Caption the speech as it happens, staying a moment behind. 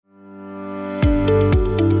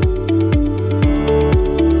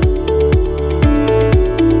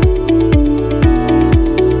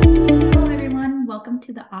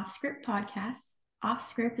Off-Script podcast.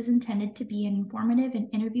 Off-Script is intended to be an informative and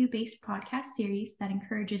interview-based podcast series that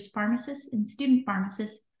encourages pharmacists and student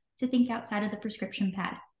pharmacists to think outside of the prescription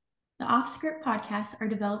pad. The Off-Script podcasts are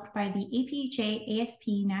developed by the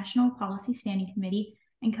APHA-ASP National Policy Standing Committee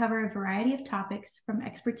and cover a variety of topics from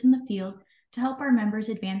experts in the field to help our members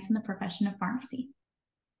advance in the profession of pharmacy.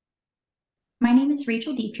 My name is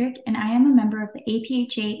Rachel Dietrich, and I am a member of the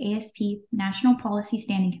APHA-ASP National Policy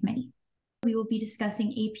Standing Committee. We will be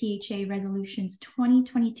discussing APHA Resolutions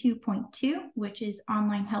 2022.2, which is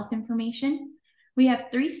online health information. We have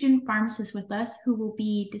 3 student pharmacists with us who will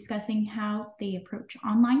be discussing how they approach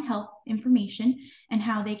online health information and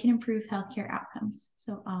how they can improve healthcare outcomes.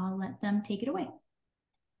 So I'll let them take it away.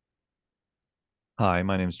 Hi,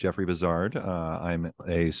 my name is Jeffrey Bizard. I'm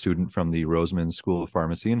a student from the Roseman School of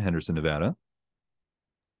Pharmacy in Henderson, Nevada.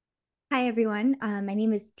 Hi, everyone. My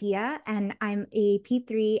name is Dia, and I'm a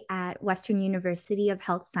P3 at Western University of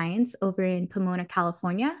Health Science over in Pomona,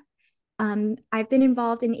 California. I've been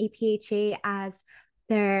involved in APHA as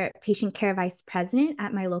their patient care vice president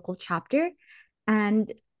at my local chapter.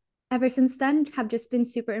 And ever since then, have just been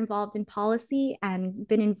super involved in policy and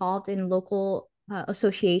been involved in local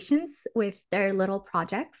associations with their little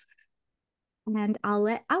projects. And I'll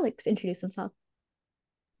let Alex introduce himself.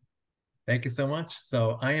 Thank you so much.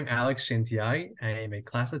 So I am Alex Shintiai. I am a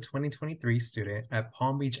class of 2023 student at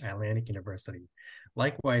Palm Beach Atlantic University.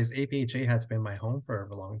 Likewise, APHA has been my home for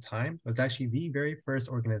a long time. It was actually the very first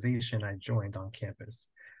organization I joined on campus.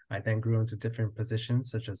 I then grew into different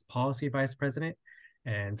positions such as policy vice president,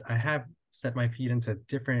 and I have set my feet into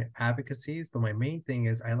different advocacies, but my main thing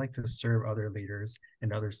is I like to serve other leaders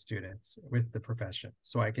and other students with the profession.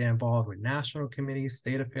 So I get involved with national committees,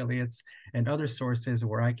 state affiliates, and other sources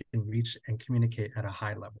where I can reach and communicate at a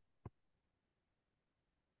high level.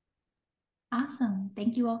 Awesome.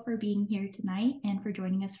 Thank you all for being here tonight and for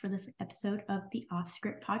joining us for this episode of the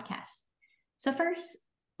Off-Script podcast. So first,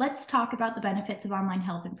 let's talk about the benefits of online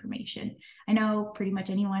health information. I know pretty much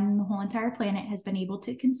anyone on the whole entire planet has been able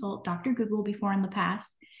to consult Dr. Google before in the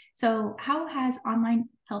past. So how has online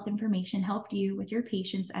health information helped you with your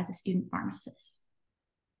patients as a student pharmacist?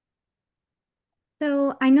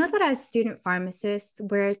 So I know that as student pharmacists,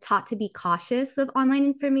 we're taught to be cautious of online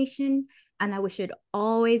information and that we should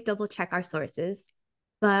always double check our sources.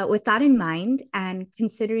 But with that in mind, and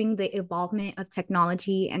considering the evolvement of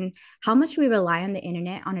technology and how much we rely on the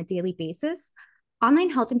internet on a daily basis,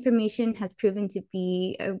 online health information has proven to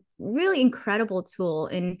be a really incredible tool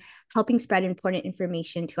in helping spread important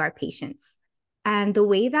information to our patients. And the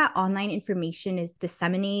way that online information is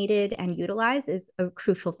disseminated and utilized is a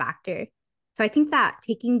crucial factor. So I think that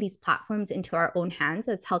taking these platforms into our own hands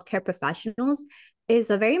as healthcare professionals is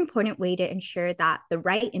a very important way to ensure that the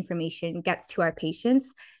right information gets to our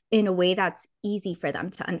patients in a way that's easy for them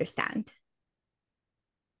to understand.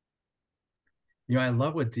 I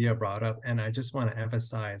love what Dia brought up, and I just want to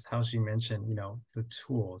emphasize how she mentioned, the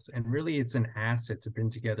tools. And really, it's an asset to bring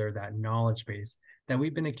together that knowledge base that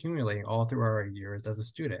we've been accumulating all through our years as a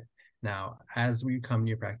student. Now, as we become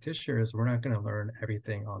new practitioners, we're not going to learn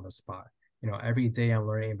everything on the spot. Every day I'm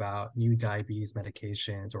learning about new diabetes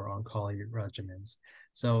medications or oncology regimens.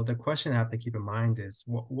 So the question I have to keep in mind is,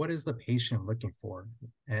 what is the patient looking for?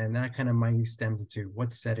 And that kind of might stems into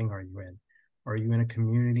what setting are you in? Are you in a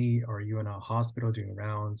community? Are you in a hospital doing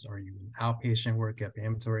rounds? Are you in outpatient work at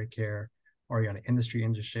ambulatory care? Are you on an industry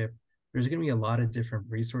internship? There's going to be a lot of different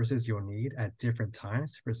resources you'll need at different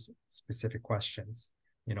times for specific questions.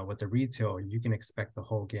 With the retail, you can expect the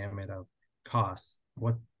whole gamut of costs.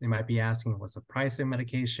 What they might be asking, what's the price of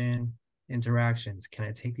medication, interactions, can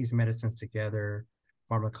I take these medicines together,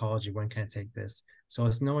 pharmacology, when can I take this? So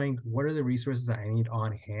it's knowing what are the resources that I need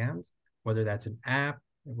on hand, whether that's an app,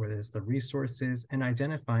 whether it's the resources, and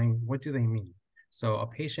identifying what do they mean. So a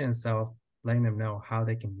patient itself, letting them know how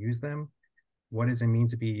they can use them. What does it mean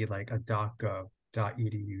to be like a .gov,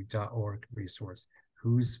 .edu, .org resource?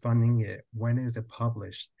 Who's funding it? When is it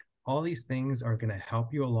published? All these things are going to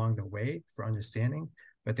help you along the way for understanding,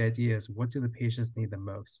 but the idea is, what do the patients need the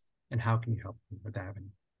most, and how can you help them with that?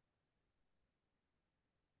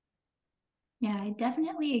 Yeah, I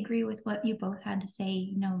definitely agree with what you both had to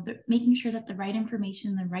say. Making sure that the right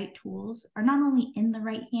information, the right tools are not only in the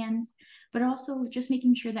right hands, but also just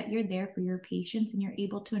making sure that you're there for your patients and you're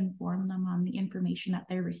able to inform them on the information that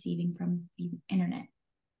they're receiving from the internet.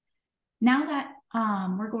 Now that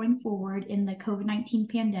we're going forward in the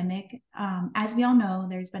COVID-19 pandemic, as we all know,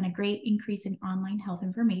 there's been a great increase in online health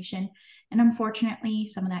information, and unfortunately,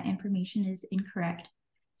 some of that information is incorrect.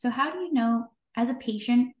 So how do you know, as a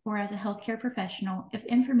patient or as a healthcare professional, if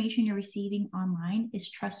information you're receiving online is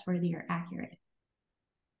trustworthy or accurate?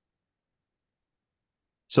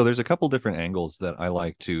 So there's a couple different angles that I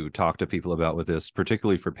like to talk to people about with this,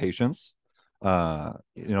 particularly for patients. For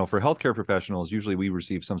healthcare professionals, usually we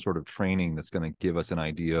receive some sort of training that's going to give us an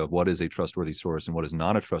idea of what is a trustworthy source and what is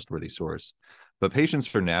not a trustworthy source. But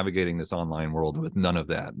patients are navigating this online world with none of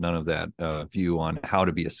that view on how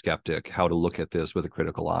to be a skeptic, how to look at this with a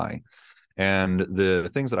critical eye. And the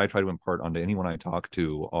things that I try to impart onto anyone I talk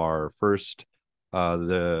to are first,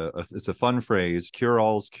 it's a fun phrase, cure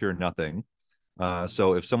alls, cure nothing.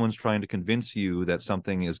 So if someone's trying to convince you that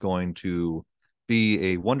something is going to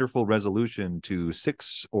be a wonderful resolution to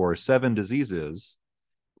 6 or 7 diseases,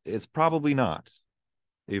 it's probably not.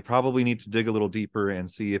 You probably need to dig a little deeper and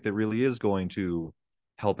see if it really is going to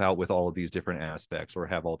help out with all of these different aspects or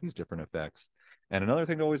have all these different effects. And another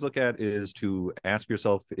thing to always look at is to ask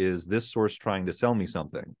yourself, is this source trying to sell me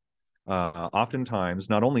something? Oftentimes,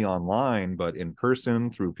 not only online, but in person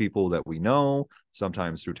through people that we know,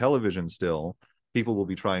 sometimes through television still, people will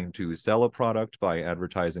be trying to sell a product by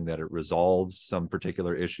advertising that it resolves some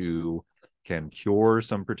particular issue, can cure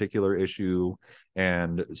some particular issue,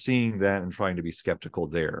 and seeing that and trying to be skeptical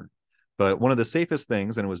there. But one of the safest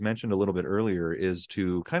things, and it was mentioned a little bit earlier, is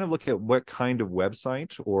to kind of look at what kind of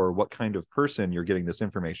website or what kind of person you're getting this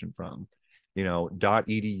information from.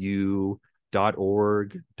 .edu,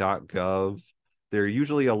 .org, .gov. They're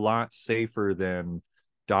usually a lot safer than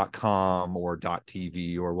 .com or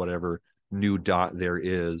 .tv or whatever new dot there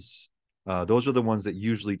is. Those are the ones that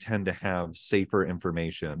usually tend to have safer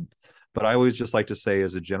information. But I always just like to say,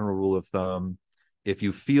 as a general rule of thumb, if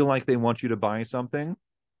you feel like they want you to buy something,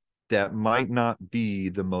 that might not be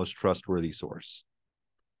the most trustworthy source.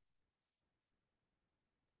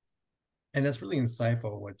 And that's really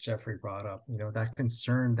insightful what Jeffrey brought up, that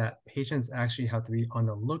concern that patients actually have to be on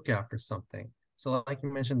the lookout for something. So like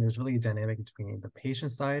you mentioned, there's really a dynamic between the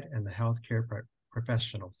patient side and the healthcare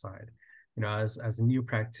professional side. As new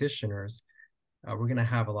practitioners, we're going to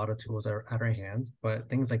have a lot of tools at our hand, but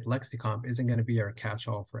things like Lexicomp isn't going to be our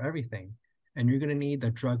catch-all for everything. And you're going to need the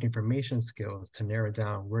drug information skills to narrow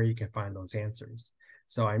down where you can find those answers.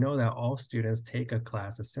 So I know that all students take a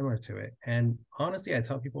class that's similar to it. And honestly, I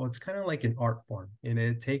tell people it's kind of like an art form. And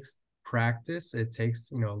it takes practice. It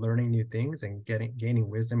takes, learning new things and gaining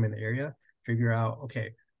wisdom in the area, figure out,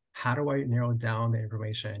 okay, how do I narrow down the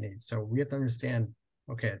information I need? So we have to understand,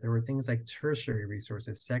 okay, there were things like tertiary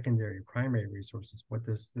resources, secondary, primary resources. What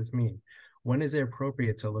does this mean? When is it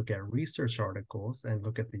appropriate to look at research articles and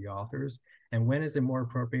look at the authors? And when is it more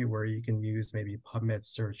appropriate where you can use maybe PubMed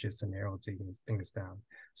searches to narrow things down?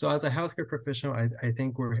 So as a healthcare professional, I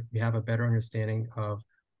think we have a better understanding of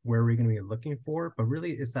where we're going to be looking for, but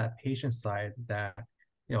really it's that patient side that,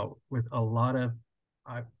 with a lot of,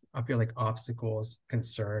 I feel like obstacles,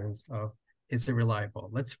 concerns of, is it reliable?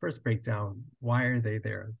 Let's first break down, why are they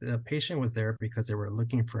there? The patient was there because they were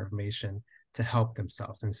looking for information to help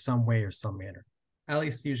themselves in some way or some manner. At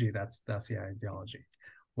least usually that's the ideology.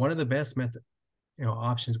 One of the best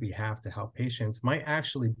options we have to help patients might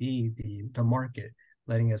actually be the market,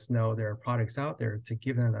 letting us know there are products out there to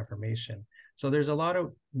give them information. So there's a lot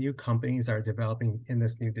of new companies that are developing in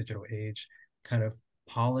this new digital age kind of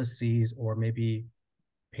policies or maybe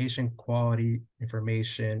patient quality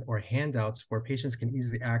information or handouts where patients can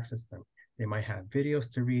easily access them. They might have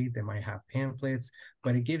videos to read, they might have pamphlets,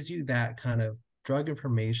 but it gives you that kind of drug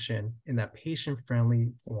information in that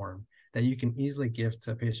patient-friendly form that you can easily give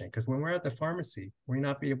to a patient. Because when we're at the pharmacy, we're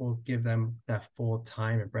not be able to give them that full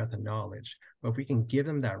time and breadth of knowledge. But if we can give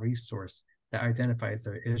them that resource that identifies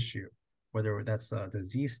their issue, whether that's a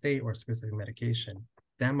disease state or specific medication,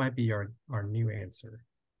 that might be our new answer.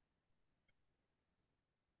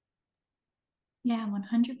 Yeah,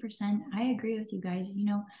 100%. I agree with you guys.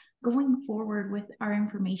 Going forward with our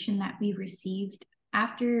information that we received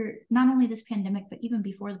after not only this pandemic, but even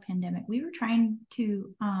before the pandemic, we were trying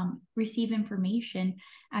to receive information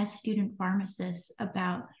as student pharmacists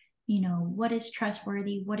about, what is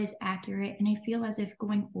trustworthy, what is accurate. And I feel as if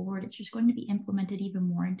going forward, it's just going to be implemented even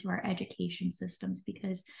more into our education systems,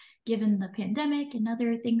 because given the pandemic and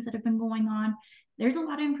other things that have been going on, there's a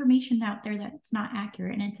lot of information out there that's not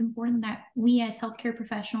accurate. And it's important that we as healthcare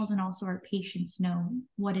professionals and also our patients know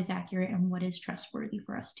what is accurate and what is trustworthy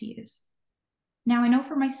for us to use. Now, I know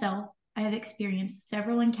for myself, I have experienced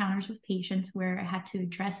several encounters with patients where I had to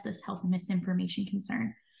address this health misinformation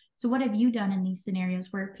concern. So what have you done in these scenarios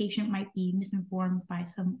where a patient might be misinformed by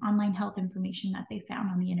some online health information that they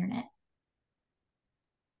found on the internet?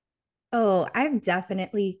 Oh, I've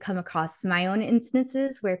definitely come across my own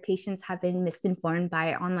instances where patients have been misinformed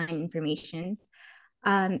by online information.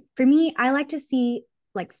 For me, I like to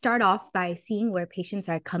start off by seeing where patients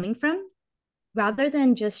are coming from rather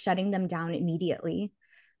than just shutting them down immediately.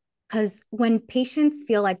 Because when patients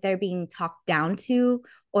feel like they're being talked down to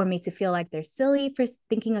or made to feel like they're silly for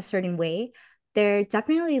thinking a certain way, they're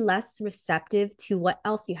definitely less receptive to what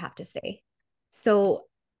else you have to say. So,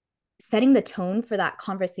 setting the tone for that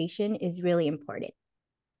conversation is really important.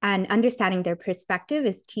 And understanding their perspective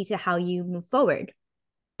is key to how you move forward.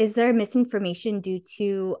 Is there misinformation due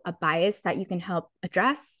to a bias that you can help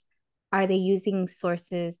address? Are they using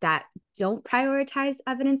sources that don't prioritize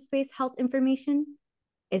evidence-based health information?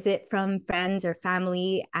 Is it from friends or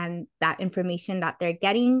family, and that information that they're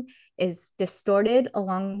getting is distorted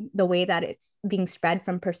along the way that it's being spread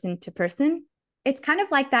from person to person? It's kind of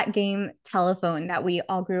like that game Telephone that we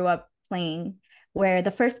all grew up playing, where the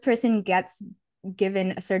first person gets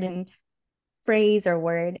given a certain phrase or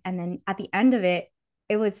word, and then at the end of it,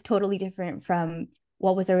 it was totally different from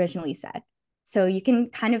what was originally said. So you can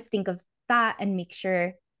kind of think of that and make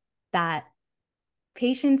sure that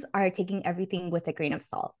patients are taking everything with a grain of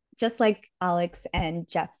salt, just like Alex and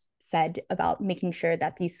Jeff said about making sure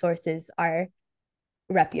that these sources are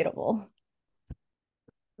reputable.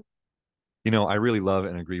 I really love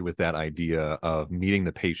and agree with that idea of meeting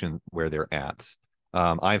the patient where they're at.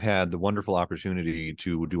 I've had the wonderful opportunity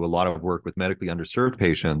to do a lot of work with medically underserved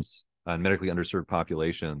patients and medically underserved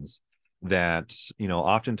populations that,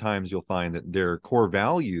 oftentimes you'll find that their core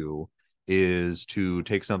value is to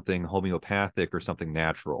take something homeopathic or something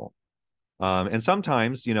natural. And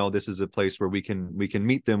sometimes, this is a place where we can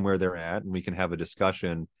meet them where they're at, and we can have a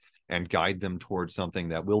discussion and guide them towards something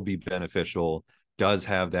that will be beneficial, does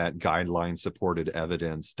have that guideline supported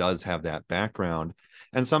evidence, does have that background.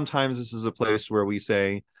 And sometimes this is a place where we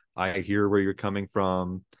say, I hear where you're coming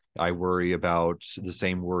from. I worry about the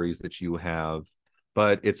same worries that you have.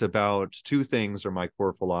 But it's about two things are my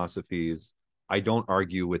core philosophies. I don't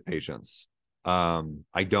argue with patients.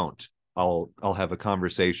 I don't. I'll have a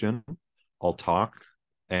conversation, I'll talk,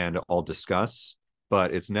 and I'll discuss,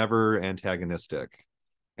 but it's never antagonistic.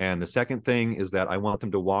 And the second thing is that I want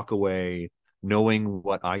them to walk away knowing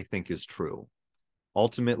what I think is true.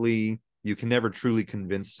 Ultimately, you can never truly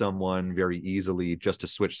convince someone very easily just to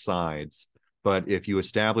switch sides. But if you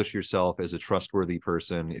establish yourself as a trustworthy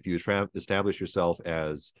person, if you establish yourself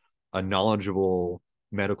as a knowledgeable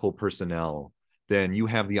medical personnel, then you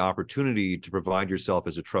have the opportunity to provide yourself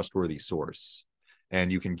as a trustworthy source.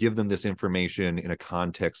 And you can give them this information in a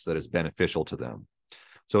context that is beneficial to them.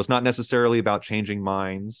 So it's not necessarily about changing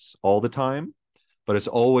minds all the time, but it's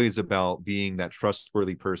always about being that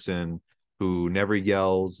trustworthy person who never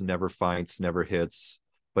yells, never fights, never hits,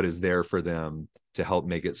 but is there for them to help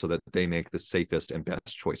make it so that they make the safest and best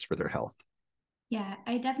choice for their health. Yeah,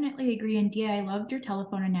 I definitely agree. And Dia, I loved your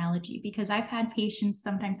telephone analogy, because I've had patients,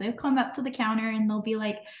 sometimes they'll come up to the counter and they'll be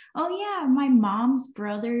like, oh yeah, my mom's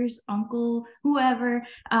brother's uncle, whoever,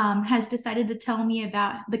 has decided to tell me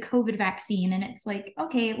about the COVID vaccine. And it's like,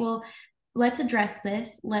 okay, well, let's address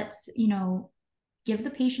this. Let's, give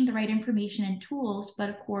the patient the right information and tools. But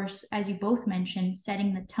of course, as you both mentioned,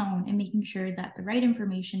 setting the tone and making sure that the right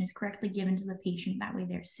information is correctly given to the patient. That way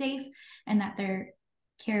they're safe and that they're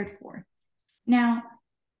cared for. Now,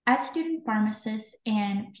 as student pharmacists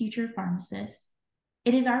and future pharmacists,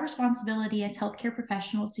 it is our responsibility as healthcare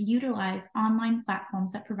professionals to utilize online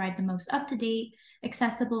platforms that provide the most up-to-date,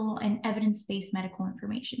 accessible, and evidence-based medical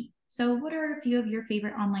information. So what are a few of your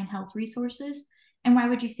favorite online health resources, and why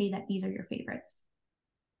would you say that these are your favorites?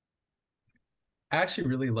 I actually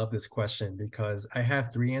really love this question because I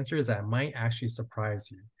have 3 answers that might actually surprise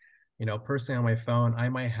you. Personally on my phone, I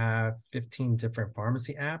might have 15 different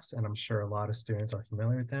pharmacy apps, and I'm sure a lot of students are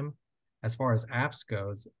familiar with them. As far as apps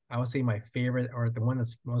goes, I would say my favorite, or the one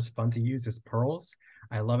that's most fun to use, is Pearls.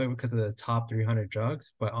 I love it because of the top 300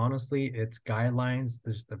 drugs, but honestly, its guidelines,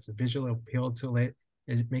 there's the visual appeal to it.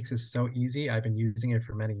 It makes it so easy. I've been using it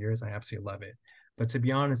for many years. I absolutely love it. But to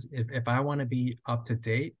be honest, if I want to be up to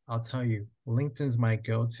date, I'll tell you, LinkedIn's my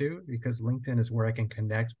go-to, because LinkedIn is where I can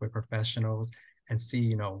connect with professionals and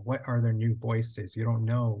see, what are their new voices. You don't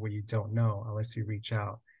know what you don't know unless you reach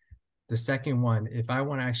out. The second one, if I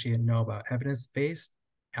want to actually know about evidence-based,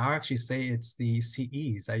 I'll actually say it's the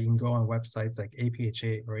CEs that you can go on websites like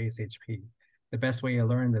APHA or ASHP. The best way to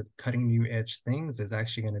learn the cutting new edge things is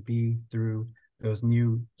actually going to be through those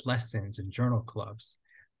new lessons and journal clubs.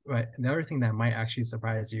 But another thing that might actually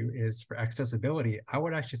surprise you is for accessibility, I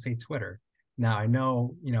would actually say Twitter. Now, I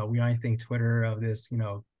know, we might think Twitter of this,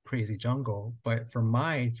 crazy jungle, but for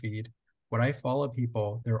my feed, when I follow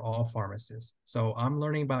people, they're all pharmacists. So I'm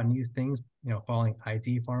learning about new things, following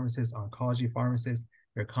ID pharmacists, oncology pharmacists.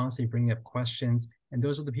 They're constantly bringing up questions. And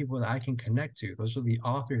those are the people that I can connect to. Those are the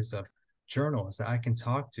authors of journals that I can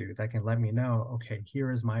talk to that can let me know, okay, here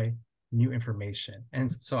is my new information.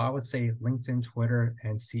 And so I would say LinkedIn, Twitter,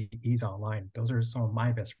 and CEs Online. Those are some of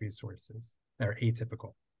my best resources that are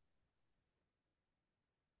atypical.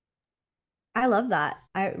 I love that.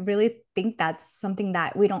 I really think that's something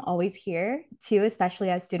that we don't always hear too, especially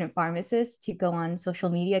as student pharmacists, to go on social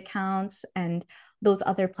media accounts and those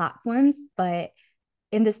other platforms. But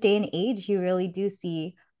in this day and age, you really do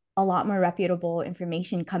see a lot more reputable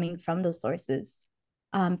information coming from those sources.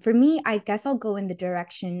 For me, I guess I'll go in the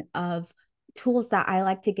direction of tools that I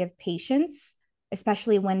like to give patients,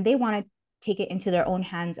 especially when they want to take it into their own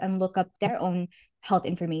hands and look up their own health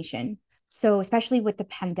information. So, especially with the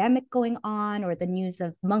pandemic going on or the news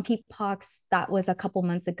of monkeypox that was a couple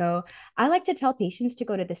months ago, I like to tell patients to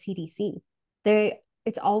go to the CDC.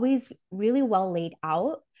 It's always really well laid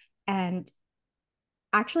out and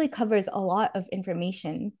actually covers a lot of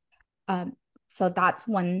information. So that's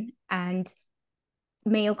one. And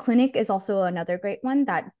Mayo Clinic is also another great one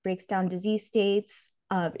that breaks down disease states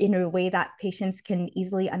in a way that patients can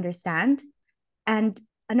easily understand. And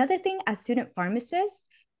another thing, as student pharmacists,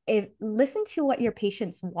 listen to what your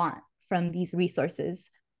patients want from these resources.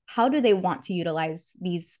 How do they want to utilize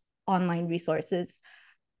these online resources?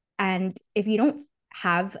 And if you don't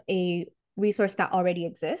have a resource that already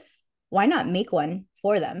exists, why not make one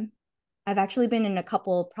for them? I've actually been in a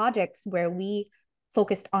couple projects where we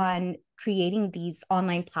focused on creating these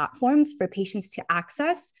online platforms for patients to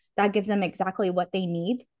access that gives them exactly what they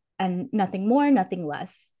need and nothing more, nothing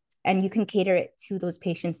less. And you can cater it to those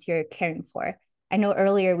patients you're caring for. I know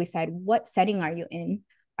earlier we said, what setting are you in?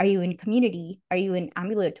 Are you in community? Are you in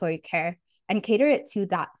ambulatory care? And cater it to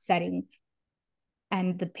that setting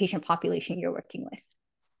and the patient population you're working with.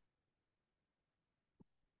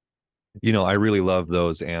 You know, I really love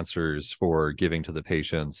those answers for giving to the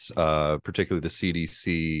patients, particularly the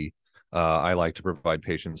CDC. I like to provide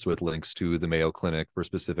patients with links to the Mayo Clinic for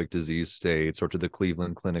specific disease states or to the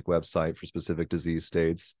Cleveland Clinic website for specific disease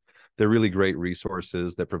states. They're really great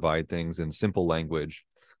resources that provide things in simple language,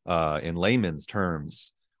 in layman's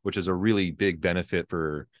terms, which is a really big benefit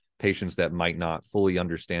for patients that might not fully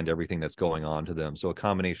understand everything that's going on to them. So a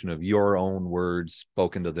combination of your own words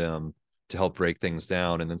spoken to them to help break things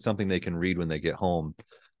down, and then something they can read when they get home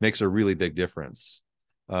makes a really big difference.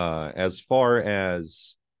 As far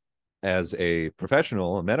as a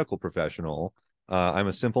professional, a medical professional, I'm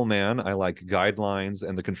a simple man. I like guidelines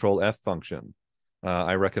and the Control F function.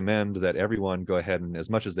 I recommend that everyone go ahead and, as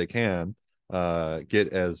much as they can,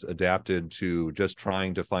 get as adapted to just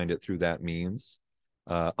trying to find it through that means.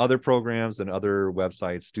 Other programs and other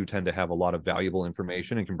websites do tend to have a lot of valuable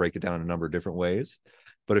information and can break it down in a number of different ways.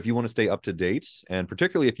 But if you want to stay up to date, and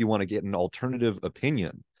particularly if you want to get an alternative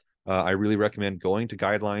opinion, I really recommend going to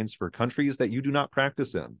guidelines for countries that you do not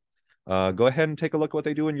practice in. Go ahead and take a look at what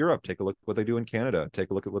they do in Europe. Take a look at what they do in Canada.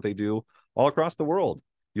 Take a look at what they do all across the world.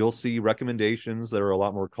 You'll see recommendations that are a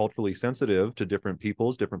lot more culturally sensitive to different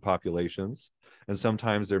peoples, different populations. And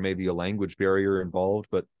sometimes there may be a language barrier involved,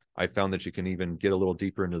 but I found that you can even get a little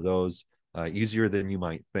deeper into those easier than you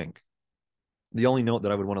might think. The only note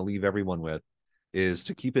that I would want to leave everyone with is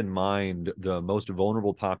to keep in mind the most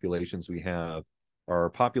vulnerable populations we have are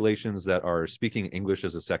populations that are speaking English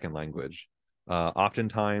as a second language.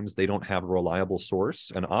 Oftentimes, they don't have a reliable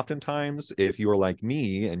source. And oftentimes, if you are like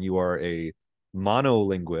me and you are a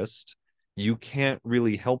monolinguist, you can't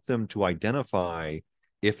really help them to identify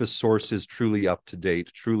if a source is truly up to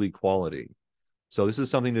date, truly quality. So this is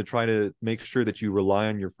something to try to make sure that you rely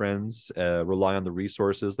on your friends, rely on the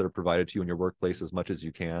resources that are provided to you in your workplace as much as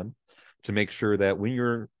you can, to make sure that when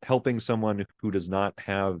you're helping someone who does not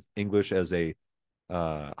have English as a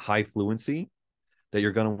high fluency, that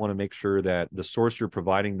you're going to want to make sure that the source you're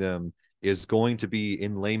providing them is going to be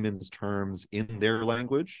in layman's terms in their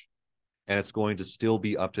language, and it's going to still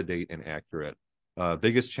be up to date and accurate.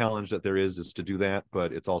 Biggest challenge that there is to do that,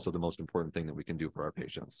 but it's also the most important thing that we can do for our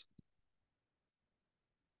patients.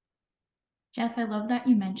 Jeff, I love that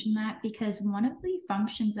you mentioned that, because one of the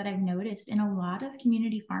functions that I've noticed in a lot of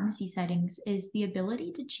community pharmacy settings is the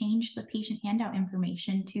ability to change the patient handout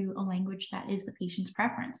information to a language that is the patient's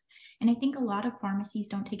preference. And I think a lot of pharmacies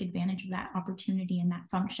don't take advantage of that opportunity and that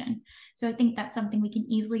function. So I think that's something we can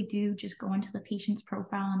easily do. Just go into the patient's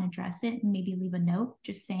profile and address it, and maybe leave a note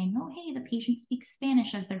just saying, oh, hey, the patient speaks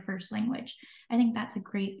Spanish as their first language. I think that's a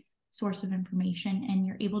great source of information, and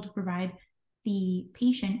you're able to provide the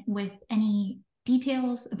patient with any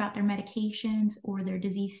details about their medications or their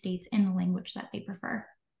disease states in the language that they prefer.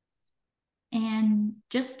 And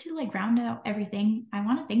just to round out everything, I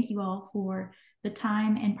want to thank you all for the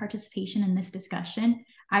time and participation in this discussion.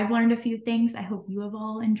 I've learned a few things. I hope you have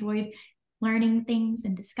all enjoyed learning things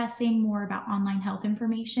and discussing more about online health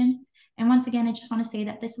information. And once again, I just want to say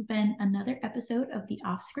that this has been another episode of the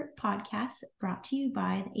Off-Script podcast brought to you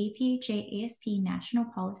by the APHA ASP National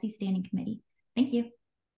Policy Standing Committee. Thank you.